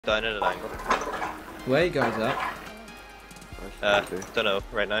Down at an angle. Where you guys at? Don't know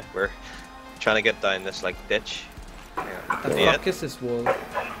right now. We're trying to get down this like ditch. The fuck is this wall?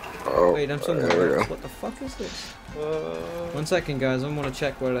 Oh, wait, I'm somewhere else. What the fuck is this? 1 second, guys. I want to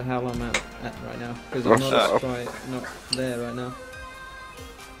check where the hell I'm at right now because I'm not there right now.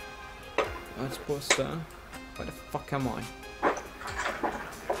 I'm supposed to. Where the fuck am I?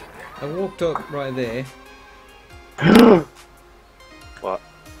 I walked up right there. What?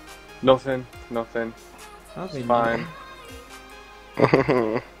 Nothing, nothing. It's fine.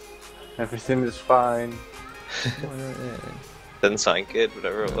 Everything is fine. Right there, then. Didn't sound good,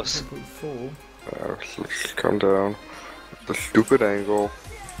 whatever it was. Let's come down. The stupid angle.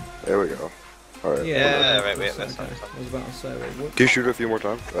 There we go. Alright. Yeah, right, wait, I was about to say, wait, what? Can you shoot a few more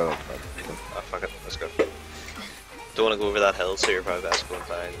times? Oh, Fuck it, let's go. Don't want to go over that hill, so you're probably best going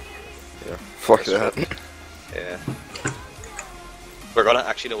down. yeah. Fuck that. Yeah. We're gonna,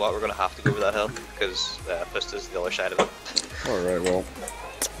 actually, you know what, we're gonna have to go over that hill, because Pista's the other side of it. Alright, well.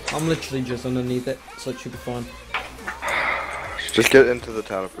 I'm literally just underneath it, so it should be fine. Just get into the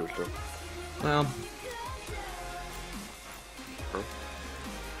town of Pusto.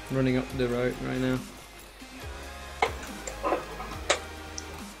 Running up the road right now.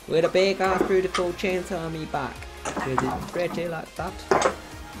 With a big ass beautiful chainsaw on me back. Is it pretty like that?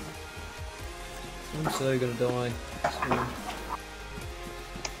 I'm so gonna die.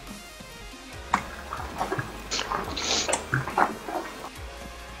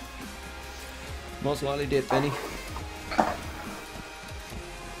 Most likely did, Benny.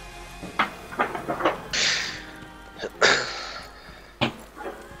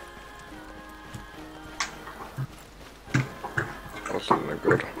 Wasn't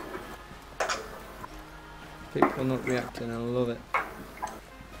good. People are not reacting, I love it.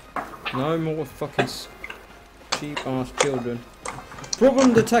 No more fucking cheap ass children.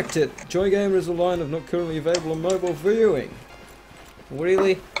 Problem detected. Joy Gamer is a line of not currently available on mobile viewing.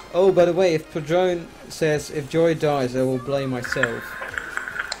 Really? Oh, by the way, if Padrone says if Joy dies, I will blame myself.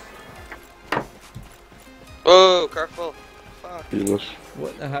 Oh, careful! Fuck. Jesus.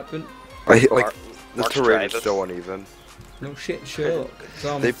 What happened? The Mark's terrain driving. is so uneven. No shit, Sherlock. It's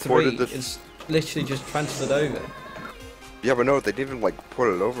ARMA They 3. ported this- It's literally just transferred over. Yeah, but no, they didn't even like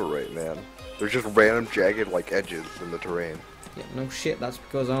put it over right, man. There's just random jagged like edges in the terrain. Yeah, no shit. That's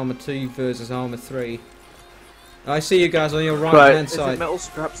because ARMA 2 versus ARMA 3. I see you guys on your right hand Is side. it metal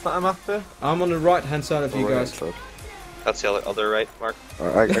scraps that I'm after? I'm on the right hand side of you guys. So, That's the other right, Mark.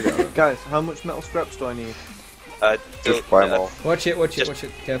 I got it. Guys, how much metal scraps do I need? Just buy them all. Watch it, watch it, Just- watch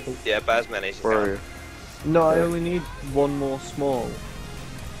it. Careful. Yeah, buy as many as you Where are can. you? No, I only need one more small.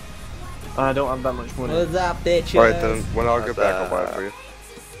 I don't have that much money. What's up, bitches? Alright then, when I'll get back, I'll buy it for you.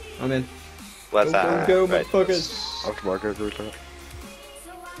 I'm in. What's Go, that? go, Right, motherfuckers. Aftermarket, agree to it.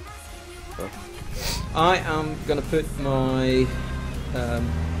 I am gonna put my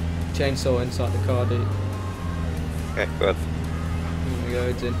chainsaw inside the car, dude. Okay, good. There we go,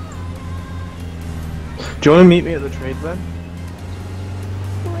 it's in. Do you want to meet me at the trade then?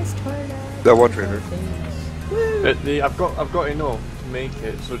 That one trader. I've got enough to make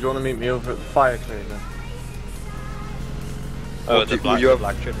it. So do you want to meet me over at the fire trade then? Oh, the black, you have-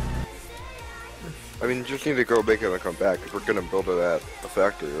 black trip. I mean, you just need to go make it and come back, because we're gonna build it at a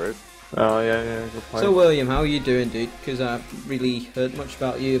factory, right? Oh yeah, good point. So William, how are you doing, dude? Because I haven't really heard much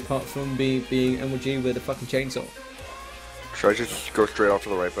about you apart from being MLG with a fucking chainsaw. Should I just go straight off to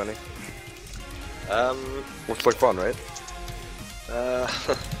the right, Benny? Looks like fun, right?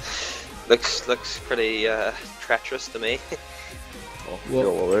 Looks pretty treacherous to me. Oh, What? feel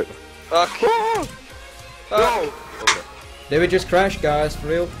alright. Fuck! No! Okay. Did we just crash, guys? For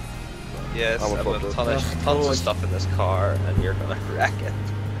real? Yes, I'm a I've fuck got this. tons of stuff in this car, and you're gonna wreck it.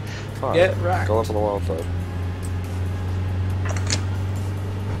 Fine. Get wrecked. Go off on the wild side.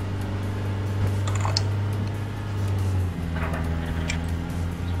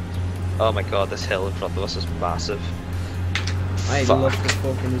 Oh my god, this hill in front of us is massive. I Fuck. love the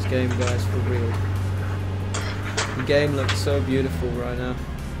fuck in this game, guys, for real. The game looks so beautiful right now.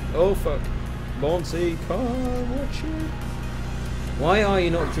 Oh fuck. Bouncy car, watch it. Why are you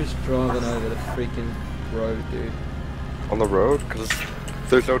not just driving over the freaking road, dude? On the road? Because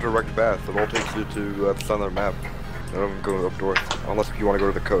there's no direct path. It all takes you to the southern map. I don't go up north. Unless you want to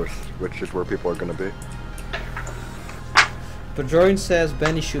go to the coast, which is where people are going to be. Padrone says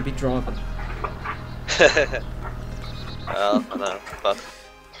Benny should be driving. Well, I know, but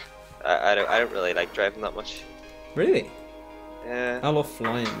I don't really like driving that much. Really? Yeah. I love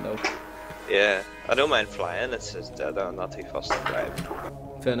flying though. Yeah, I don't mind flying, it's just I'm not too fussed to drive.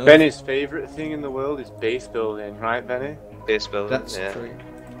 Fair enough. Benny's favourite thing in the world is base building, right, Benny? Base building, That's yeah. true.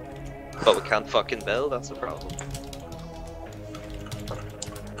 But we can't fucking build, that's the problem.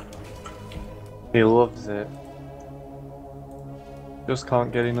 He loves it. Just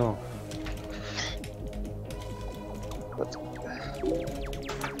can't get enough.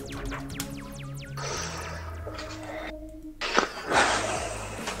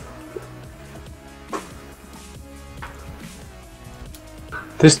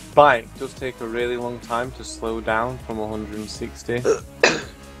 This bike does take a really long time to slow down from 160.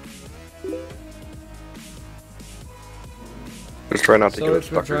 Just try not to So get it's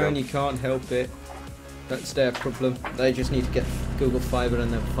stuck drone, again. you can't help it. That's their problem. They just need to get Google Fiber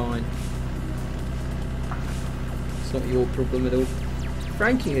and they're fine. It's not your problem at all.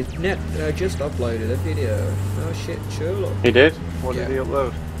 Frankie has just uploaded a video. Oh shit, Sherlock. He did? What Yeah. did he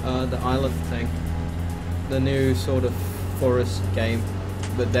upload? The island thing. The new sort of forest game,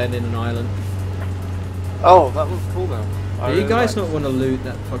 but then in an island. Oh, that looks cool though. Do you guys not want to loot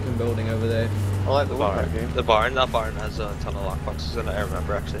that fucking building over there? I like the look of that game. The barn, that barn has a ton of lockboxes in it, I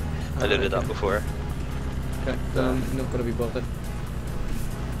remember actually. I looted that before. Okay, not gonna be bothered.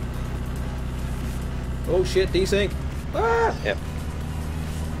 Oh shit, desync! Ah! Yep.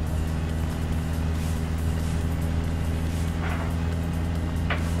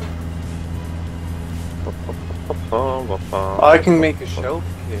 I can make a shelf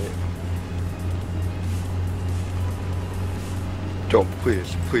kit. Don't,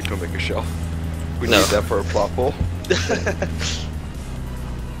 please don't make a shelf. We No. need that for a plot hole.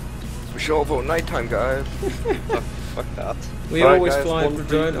 We should all vote nighttime, guys. Fuck that. We Alright, always guys, fly one for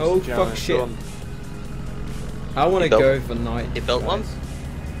drone. frequency Oh challenge fuck shit! done. I want to You built- go for night. you built one? guys.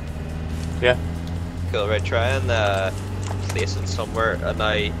 Yeah. Cool, right, try and place it somewhere, and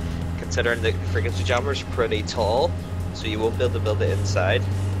now, considering the frequency jammer is pretty tall, so you won't be able to build it inside,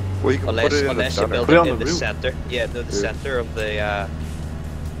 Well, you can unless, put it in the unless you center. build Put it it on in the the roof. center. Yeah, no, the Yeah. center of the,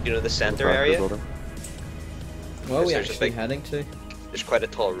 you know, the center Factory area. building. Where are we There's a actually big- heading to? There's quite a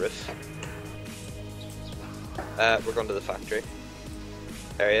tall roof. We're going to the factory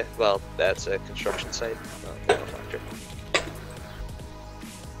area. Well, that's a construction site, not a factory.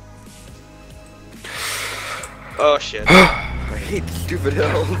 Oh shit. I hate the stupid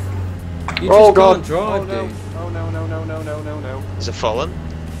hill. You Oh, just God. can't drive, Oh no. dude. Oh no no no no no no no. Is it fallen?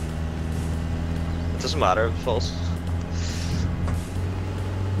 It doesn't matter if it falls.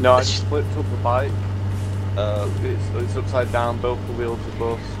 No, I It's- just flipped up the bike. Uh, It's upside down, both the wheels are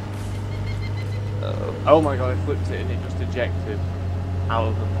bust. uh, Oh my god, I flipped it and it just ejected out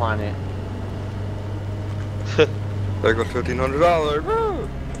of the planet. There goes $1,500.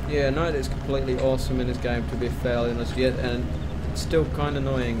 Yeah, Knight is completely awesome in this game, to be fair honest, yet, and it's still kind of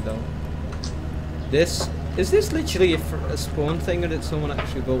annoying though. Is this literally a spawn thing, or did someone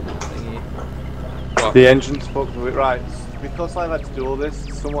actually built the thingy? The engine's fucked with it, right? Because I've had to do all this,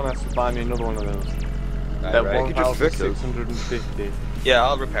 someone has to buy me another one of those. They're right. You could just fix it. 1,650. yeah,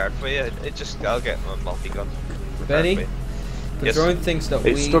 I'll repair it for you. I'll get a multi-gun. Benny? Repair it The Yes. drone thinks that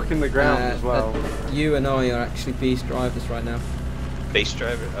It's we, stuck in the ground as well. that you and I are actually beast drivers right now. for you. Base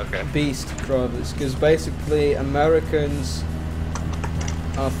driver, okay. Beast drivers, because basically Americans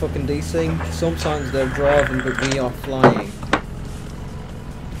are fucking desync. Sometimes they're driving, but we are flying.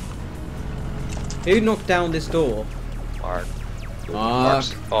 Who knocked down this door? Mark. Mark.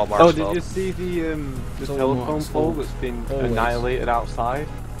 Oh, Mark's Oh, did fault. you see the It's all telephone Mark's pole fault. that's been Always. annihilated outside?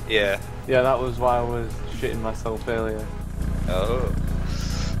 Yeah. Yeah, that was why I was shitting myself earlier. Oh.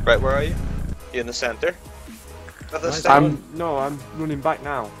 Right, where are you? You in the center? Of this Nice. thing? I'm running back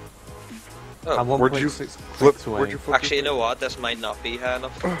now. Oh. I'm Where'd you 1.6 flip? clicks away. Where'd you flip? Actually, you know what? This might not be high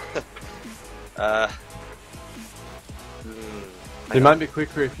enough. It might be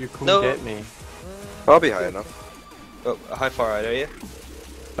quicker if you come No. get me. I'll be high enough. Oh, how far out are you?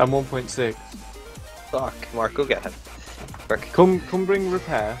 I'm 1.6. Fuck, Mark, go get him. Quick. Come bring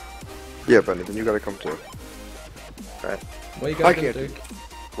repair. Yeah, Benny, then you gotta come too. Right. What are you I guys gonna can't do?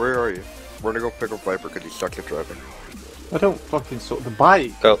 Where are you? We're gonna go pick up Viper because he's stuck at driving. I don't fucking sort the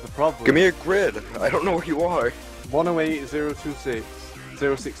bike. Go. That's the problem. Give me a grid. I don't know where you are. 108026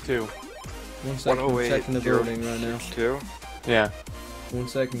 062. 1 second, I'm 108, checking the building right now. 2. Yeah. 1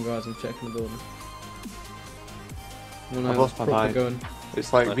 second, guys, I'm checking the building. When I've lost my proper bike. gun.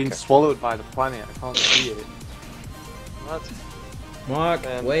 It's like being Okay. swallowed by the planet. I can't see it. What? Mark,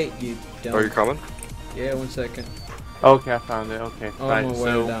 Man. wait, you dumb. Are you coming? Yeah, 1 second. Okay, I found it. Okay. I'm right, on my way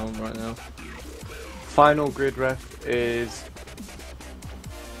so down right now. final grid ref is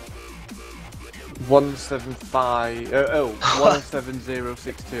 175.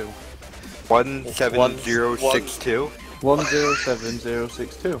 17062. 17062.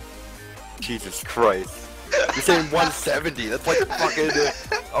 107062. Jesus Christ. You're saying 170. That's like fucking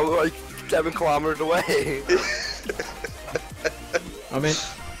like 7 kilometers away. I mean,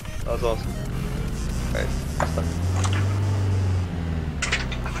 That was awesome.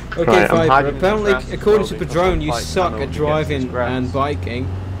 okay, Right, I'm Viper. hiding in the Apparently, grass as according well to because Padrone, I'm you quite suck tunneled at against driving this grass. and biking,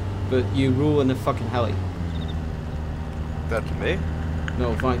 but you rule in a fucking heli. That's me?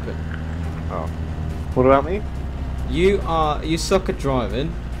 No, Viper. Oh. What about me? You suck at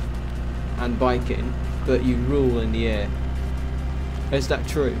driving and biking, but you rule in the air. Is that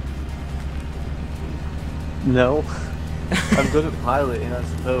true? No. I'm good at piloting, I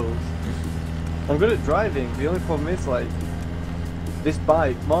suppose. I'm good at driving. The only problem is, like, this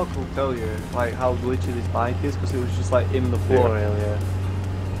bike, Mark will tell you, like, how glitchy this bike is, because it was just, like, in the floor earlier.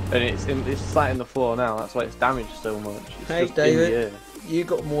 And it's sat in the floor now, that's why it's damaged so much. It's Hey, just in the David. air. You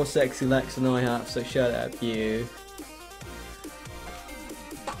got more sexy legs than I have, so shut up, you.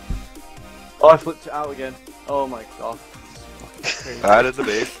 Oh, I flipped it out again. Oh my god. That is the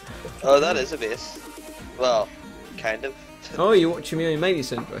base. Oh, that is a base. Well, kind of. Oh, you're watching me on your media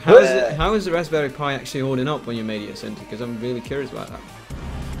center. How is the Raspberry Pi actually holding up on your media center? Because I'm really curious about that.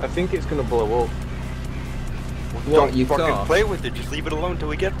 I think it's gonna blow up. What, Don't your fucking car? play with it. Just leave it alone till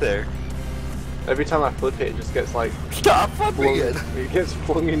we get there. Every time I flip it, it just gets like Stop flipping flung, it. it gets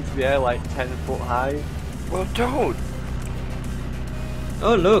flung into the air like 10 foot high. Well, don't.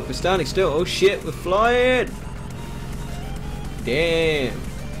 Oh look, we're standing still. Oh shit, we're flying! Damn.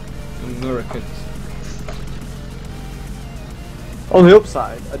 Americans. On the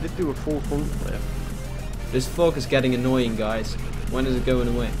upside, I did do a full front flip. This fog is getting annoying, guys. When is it going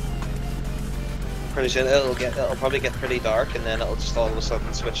away? Pretty soon it'll probably get pretty dark, and then it'll just all of a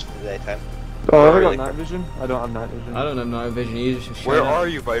sudden switch to the daytime. Oh, have I Really got night vision? I don't have night vision. I don't have night vision either. So shut Where up. are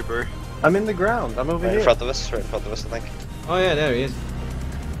you, Viper? I'm in the ground. I'm over Right in here. front of us, right in front of us, I think. Oh yeah, there he is.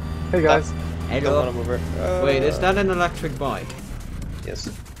 Hey guys. Don't want him over. Wait, is that an electric bike? Yes.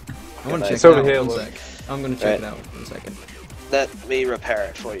 I want to nice. check It's it over out. here, One look. sec. I'm gonna check Right. it out. 1 second. Let me repair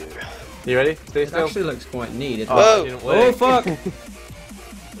it for you. You ready? Stay It still. actually looks quite neat. It Oh, Whoa. it didn't Oh work. fuck!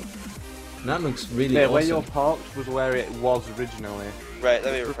 That looks really Yeah, awesome. where you're parked was where it was originally. Right,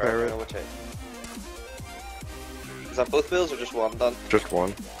 let me Repair repair it. it. Watch it. Is that both wheels or just one done? Just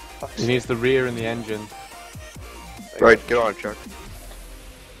one. Fuck's It sake. needs the rear and the engine. Right, get on, Chuck.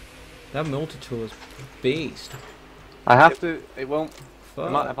 That multi-tool is beast. I have to. It won't. I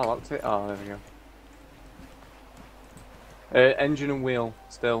might Fuck. have locked it. Oh, there we go. Engine and wheel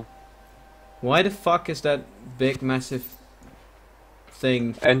still. Why the fuck is that big, massive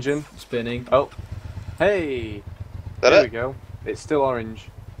thing Engine. spinning? Oh. Hey. That There it? we go. It's still orange.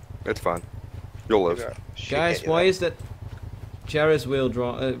 It's fine. You'll live. Should Guys, get you why that. is that Jarrah's wheel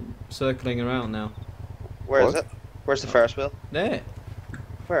circling around now? Where is What? it? Where's the Ferris wheel? There.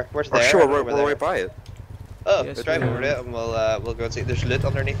 Where? Where's Oh, there? sure, Over we're there. right by it. Oh, Yes, drive we over are. to it and we'll go and see. There's loot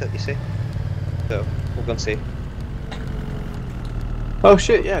underneath it, you see? So, we'll go and see. Oh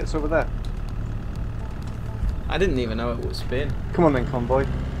shit! Yeah, it's over there. I didn't even know it would spin. Come on then, convoy.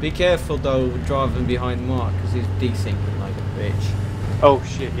 Be careful though, driving behind Mark, because he's desyncing like a bitch. Oh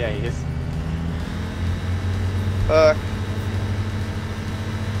shit! Yeah, he is.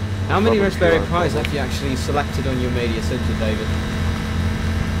 How many Probably Raspberry sure. Pis have you actually selected on your media center, David?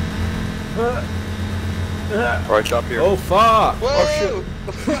 Alright, stop here. Oh fuck! Whoa!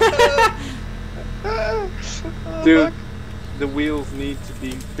 Dude, the wheels need to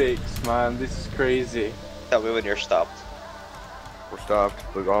be fixed, man. This is crazy. Tell me when you're stopped. We're stopped.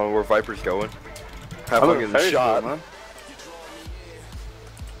 Look on where Viper's going. Have I'm fucking on a ferry shot. man.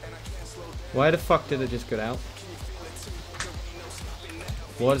 Why the fuck did it just get out?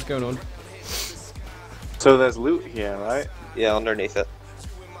 What is going on? So there's loot here, right? Yeah, underneath it.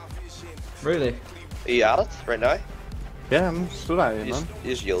 Really? Are you at it right now? Yeah, I'm stood at it, You man.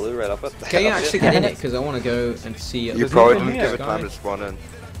 just YOLO right up it. Can you Up actually it. get in it? Because I want to go and see it. You There's probably nothing didn't here, give it time to guys. spawn in.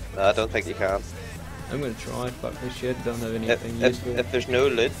 No, I don't think you can. I'm gonna try. Fuck this shit. Don't have anything If, useful. if there's no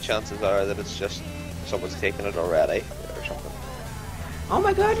loot, chances are that it's just someone's taken it already or something. Oh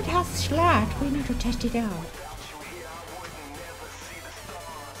my god, it has a slat. We need to test it out.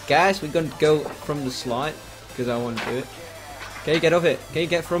 Guys, we're gonna go from the slide because I want to do it. Can you get off it? Can you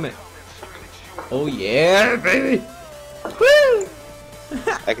get from it? Oh yeah, baby! Woo!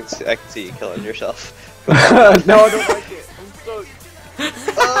 I can see you killing yourself. No, I don't like it. I'm stuck.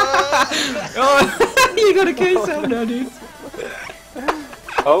 Oh, you gotta kill yourself now, dude.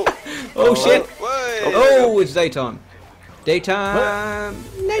 Oh. Oh shit! Whoa! Oh, it's daytime. Daytime. Are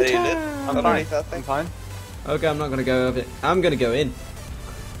you lit? Nighttime. I'm Underneath fine. that thing? I'm fine. Okay, I'm not gonna go over it. I'm gonna go in.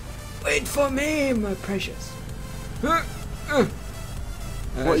 Wait for me, my precious. What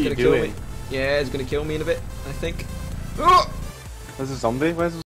are you doing? Yeah, it's gonna kill me in a bit, I think. Oh! There's a zombie? Where's the